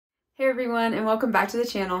Hey everyone, and welcome back to the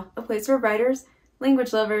channel, a place where writers,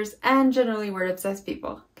 language lovers, and generally word-obsessed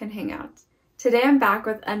people can hang out. Today I'm back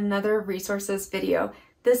with another resources video,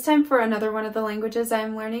 this time for another one of the languages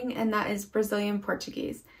I'm learning, and that is Brazilian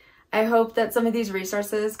Portuguese. I hope that some of these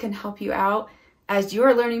resources can help you out as you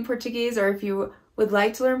are learning Portuguese, or if you would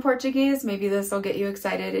like to learn Portuguese, maybe this will get you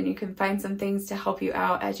excited and you can find some things to help you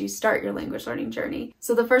out as you start your language learning journey.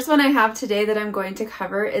 So the first one I have today that I'm going to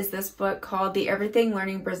cover is this book called the Everything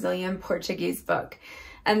Learning Brazilian Portuguese book.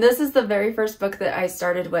 And this is the very first book that I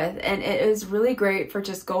started with, and it is really great for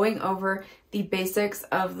just going over the basics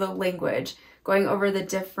of the language, going over the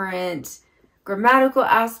different grammatical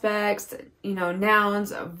aspects,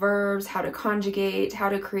 nouns, verbs, how to conjugate, how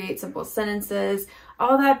to create simple sentences.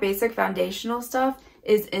 All that basic foundational stuff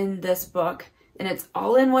is in this book, and it's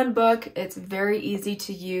all in one book. It's very easy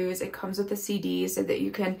to use. It comes with a CD so that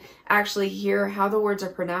you can actually hear how the words are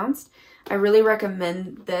pronounced. I really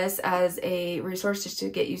recommend this as a resource just to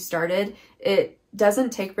get you started. It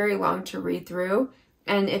doesn't take very long to read through.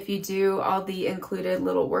 And if you do all the included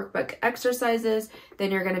little workbook exercises, then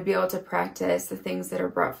you're going to be able to practice the things that are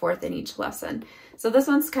brought forth in each lesson. So this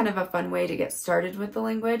one's kind of a fun way to get started with the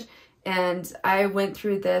language. And I went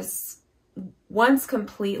through this once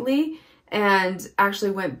completely and actually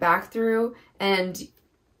went back through and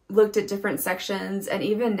looked at different sections. And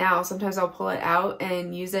even now, sometimes I'll pull it out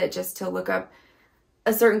and use it just to look up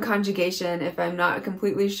a certain conjugation if I'm not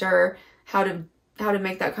completely sure how to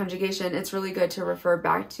make that conjugation. It's really good to refer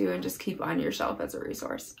back to and just keep on your shelf as a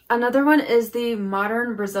resource. Another one is the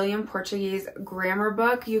Modern Brazilian Portuguese Grammar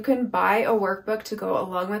Book. You can buy a workbook to go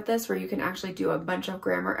along with this where you can actually do a bunch of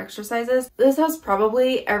grammar exercises. This has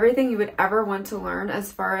probably everything you would ever want to learn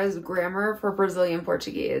as far as grammar for Brazilian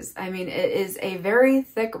Portuguese. I mean, it is a very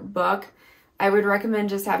thick book. I would recommend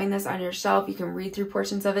just having this on your shelf. You can read through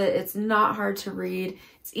portions of it. It's not hard to read.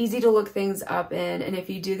 It's easy to look things up in. And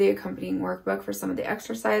if you do the accompanying workbook for some of the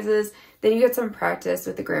exercises, then you get some practice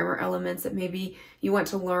with the grammar elements that maybe you want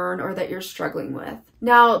to learn or that you're struggling with.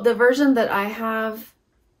 Now, the version that I have,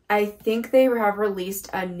 I think they have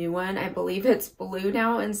released a new one. I believe it's blue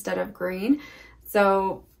now instead of green.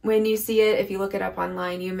 So when you see it, if you look it up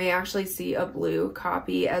online, you may actually see a blue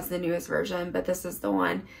copy as the newest version, but this is the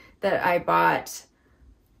one that I bought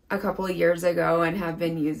a couple of years ago and have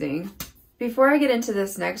been using. Before I get into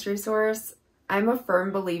this next resource, I'm a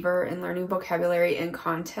firm believer in learning vocabulary in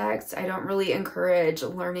context. I don't really encourage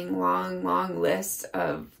learning long lists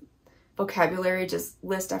of vocabulary, just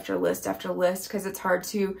list after list after list, because it's hard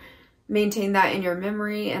to maintain that in your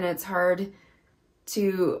memory and it's hard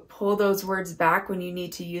to pull those words back when you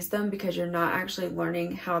need to use them because you're not actually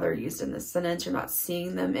learning how they're used in the sentence. You're not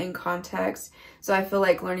seeing them in context. So I feel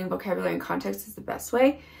like learning vocabulary in context is the best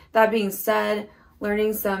way. That being said,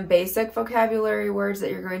 learning some basic vocabulary words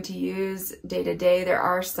that you're going to use day to day. There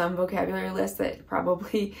are some vocabulary lists that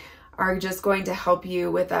probably are just going to help you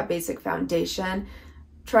with that basic foundation.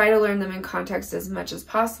 Try to learn them in context as much as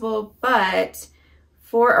possible, but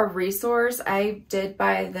for a resource, I did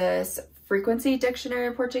buy this Frequency Dictionary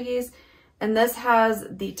of Portuguese, and this has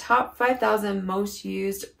the top 5,000 most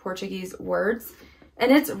used Portuguese words,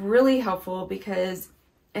 and it's really helpful because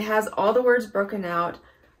it has all the words broken out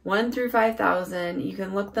 1 through 5,000. You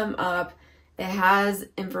can look them up. It has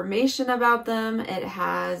information about them. It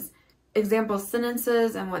has example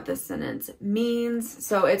sentences and what the sentence means,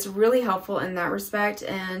 so it's really helpful in that respect.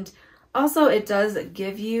 And also, it does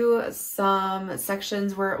give you some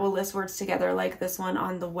sections where it will list words together, like this one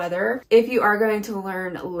on the weather. If you are going to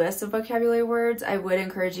learn lists of vocabulary words, I would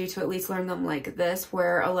encourage you to at least learn them like this,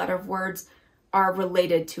 where a lot of words are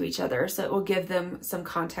related to each other. So it will give them some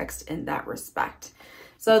context in that respect.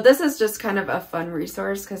 So this is just kind of a fun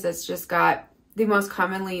resource because it's just got the most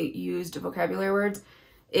commonly used vocabulary words.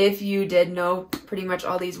 If you did know pretty much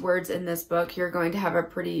all these words in this book, you're going to have a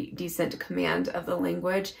pretty decent command of the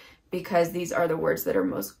language, because these are the words that are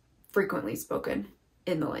most frequently spoken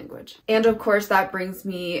in the language. And of course, that brings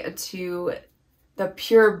me to the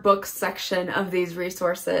pure book section of these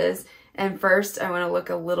resources. And first, I want to look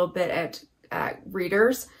a little bit at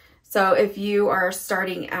readers. So if you are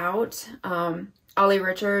starting out, Ollie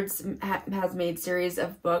Richards has made series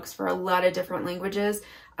of books for a lot of different languages.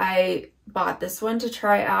 I bought this one to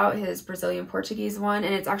try out, his Brazilian Portuguese one,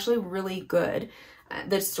 and it's actually really good.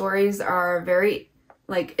 The stories are very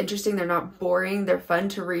interesting. They're not boring. They're fun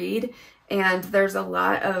to read. And there's a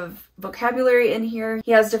lot of vocabulary in here.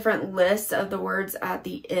 He has different lists of the words at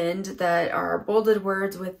the end that are bolded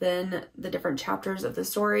words within the different chapters of the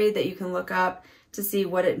story that you can look up to see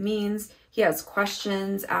what it means. He has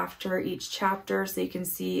questions after each chapter so you can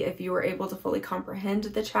see if you were able to fully comprehend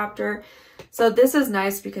the chapter. So this is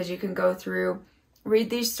nice because you can go through, read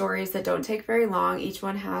these stories that don't take very long. Each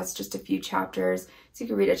one has just a few chapters. So you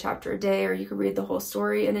can read a chapter a day, or you can read the whole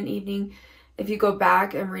story in an evening. If you go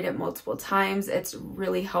back and read it multiple times, it's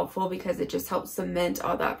really helpful because it just helps cement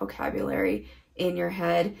all that vocabulary in your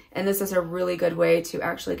head. And this is a really good way to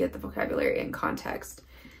actually get the vocabulary in context.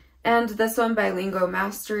 And this one, Bilingual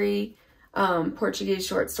Mastery, Portuguese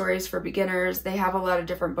Short Stories for Beginners. They have a lot of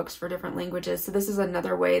different books for different languages. So this is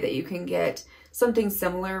another way that you can get something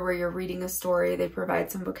similar where you're reading a story. They provide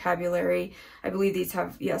some vocabulary. I believe these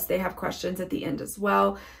have, yes, they have questions at the end as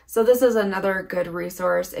well. So this is another good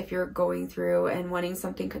resource if you're going through and wanting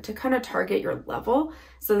something to kind of target your level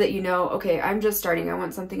so that you know, okay, I'm just starting. I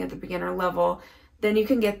want something at the beginner level. Then you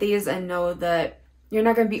can get these and know that you're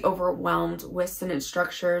not going to be overwhelmed with sentence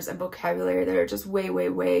structures and vocabulary that are just way, way,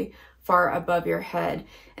 way far above your head.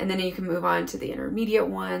 And then you can move on to the intermediate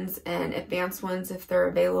ones and advanced ones if they're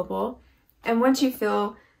available. And once you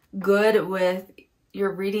feel good with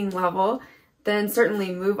your reading level, then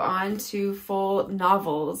certainly move on to full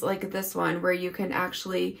novels like this one, where you can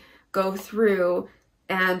actually go through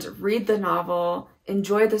and read the novel,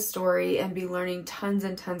 enjoy the story, and be learning tons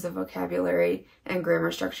and tons of vocabulary and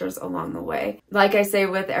grammar structures along the way. Like I say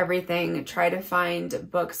with everything, try to find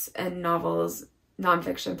books and novels,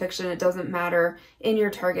 nonfiction, fiction, it doesn't matter, in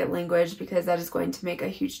your target language, because that is going to make a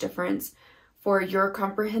huge difference for your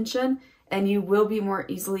comprehension, and you will be more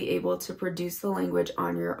easily able to produce the language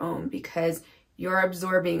on your own because you're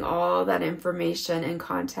absorbing all that information and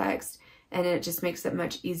context, and it just makes it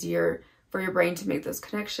much easier for your brain to make those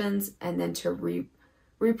connections and then to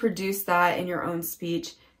reproduce that in your own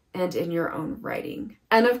speech and in your own writing.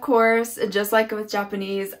 And of course, just like with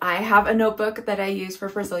Japanese, I have a notebook that I use for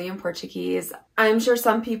Brazilian Portuguese. I'm sure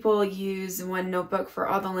some people use one notebook for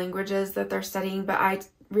all the languages that they're studying, but I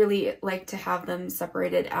really like to have them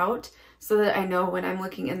separated out so that I know when I'm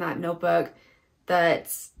looking in that notebook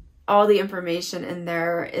that all the information in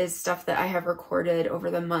there is stuff that I have recorded over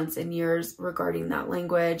the months and years regarding that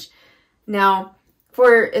language. Now,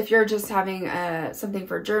 if you're just having something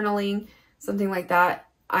for journaling, something like that,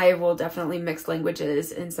 I will definitely mix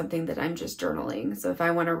languages in something that I'm just journaling. So if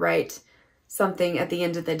I want to write something at the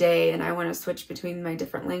end of the day and I want to switch between my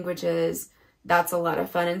different languages, that's a lot of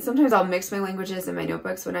fun. And sometimes I'll mix my languages in my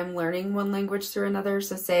notebooks when I'm learning one language through another.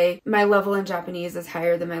 So say my level in Japanese is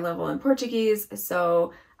higher than my level in Portuguese,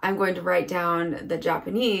 so I'm going to write down the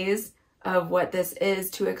Japanese of what this is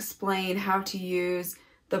to explain how to use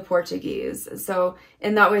the Portuguese. So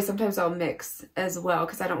in that way, sometimes I'll mix as well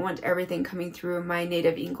because I don't want everything coming through my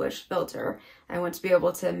native English filter. I want to be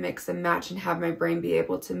able to mix and match and have my brain be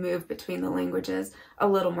able to move between the languages a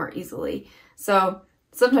little more easily. So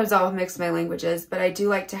sometimes I'll mix my languages, but I do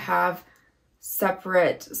like to have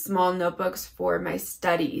separate small notebooks for my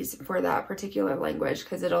studies for that particular language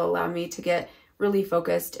because it'll allow me to get really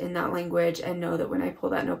focused in that language and know that when I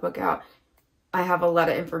pull that notebook out, I have a lot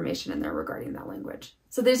of information in there regarding that language.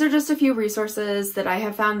 So these are just a few resources that I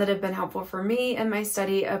have found that have been helpful for me in my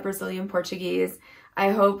study of Brazilian Portuguese.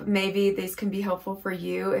 I hope maybe these can be helpful for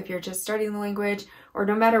you if you're just starting the language, or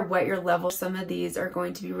no matter what your level. Some of these are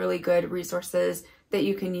going to be really good resources that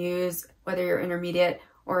you can use, whether you're intermediate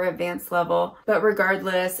or advanced level. But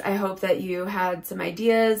regardless, I hope that you had some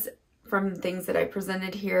ideas from things that I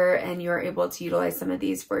presented here and you're able to utilize some of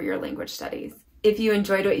these for your language studies. If you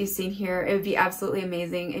enjoyed what you've seen here, it would be absolutely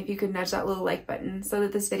amazing if you could nudge that little like button so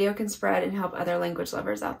that this video can spread and help other language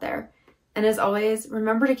lovers out there. And as always,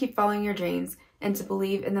 remember to keep following your dreams and to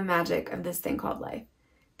believe in the magic of this thing called life.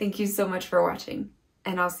 Thank you so much for watching,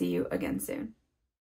 and I'll see you again soon.